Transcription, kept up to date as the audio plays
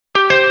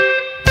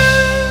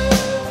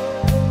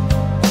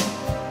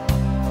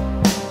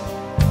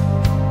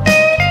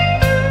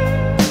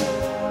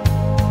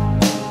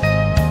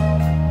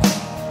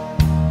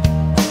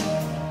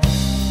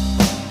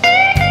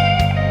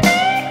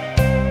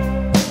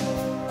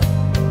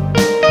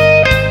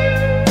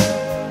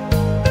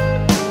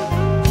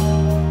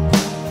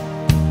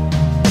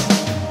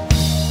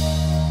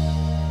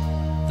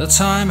The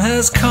time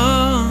has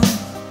come.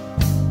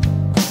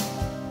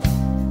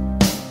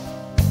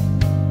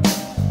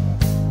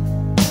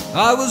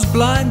 I was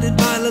blinded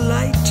by the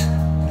light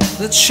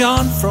that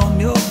shone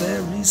from your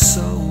very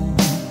soul.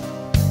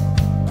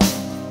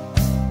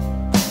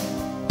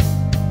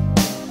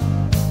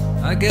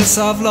 I guess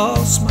I've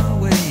lost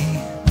my way.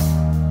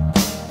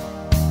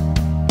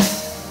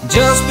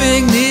 Just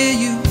being near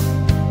you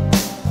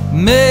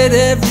made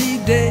every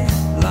day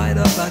light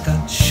up like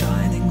a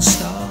shining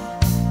star.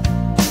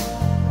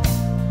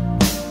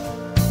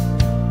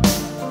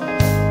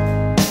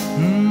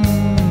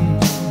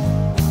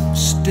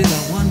 Still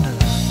I wonder.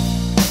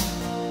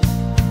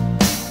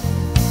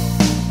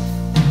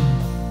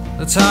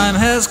 The time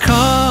has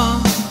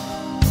come.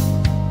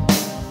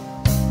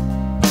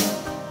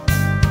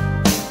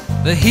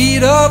 The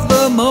heat of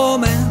the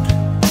moment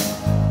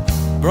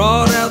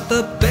brought out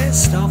the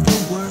best of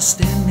the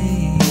worst in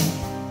me.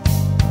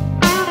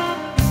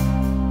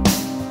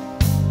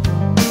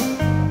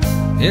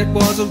 It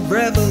was a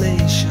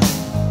revelation.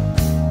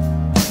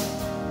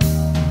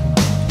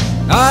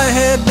 I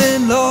had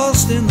been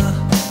lost in the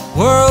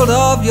world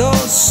of your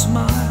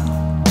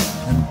smile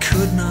and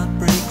could not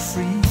break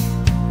free.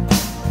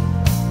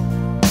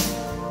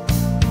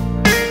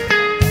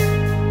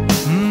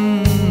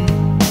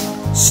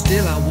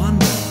 Still I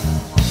wonder.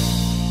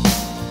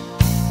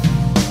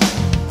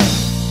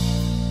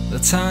 The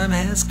time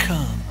has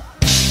come.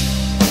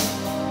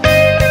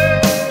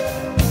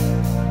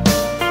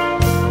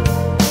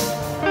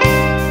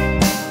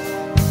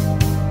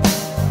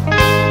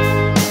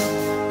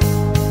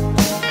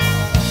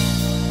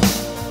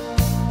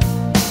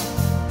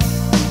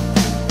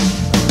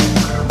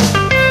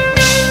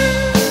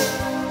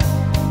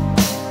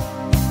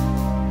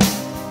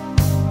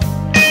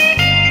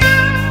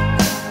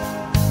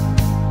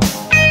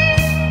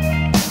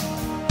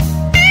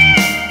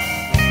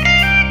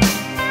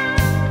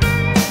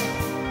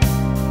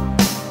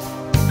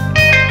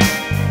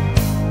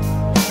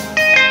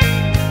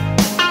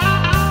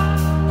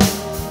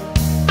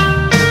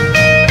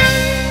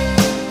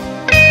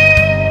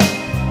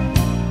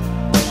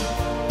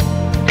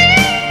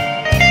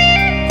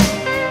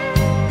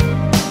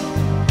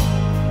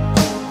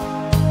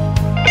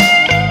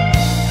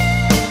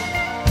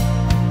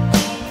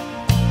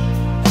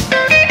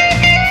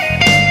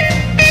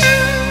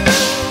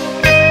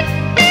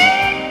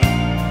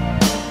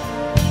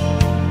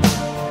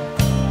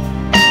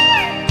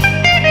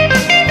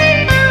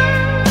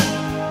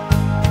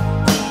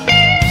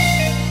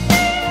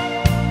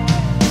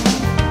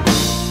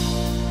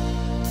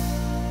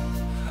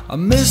 I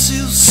miss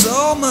you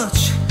so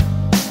much.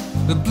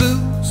 The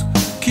blues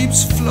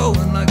keeps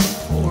flowing like a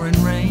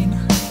pouring rain.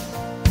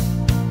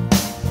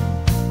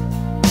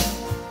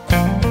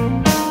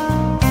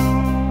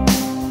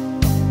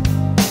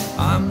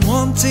 I'm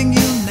wanting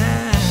you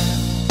now.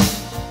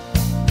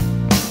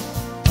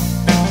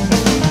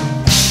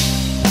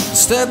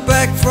 Step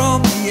back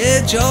from the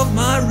edge of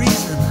my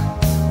reason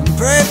and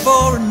pray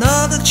for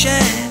another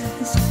chance.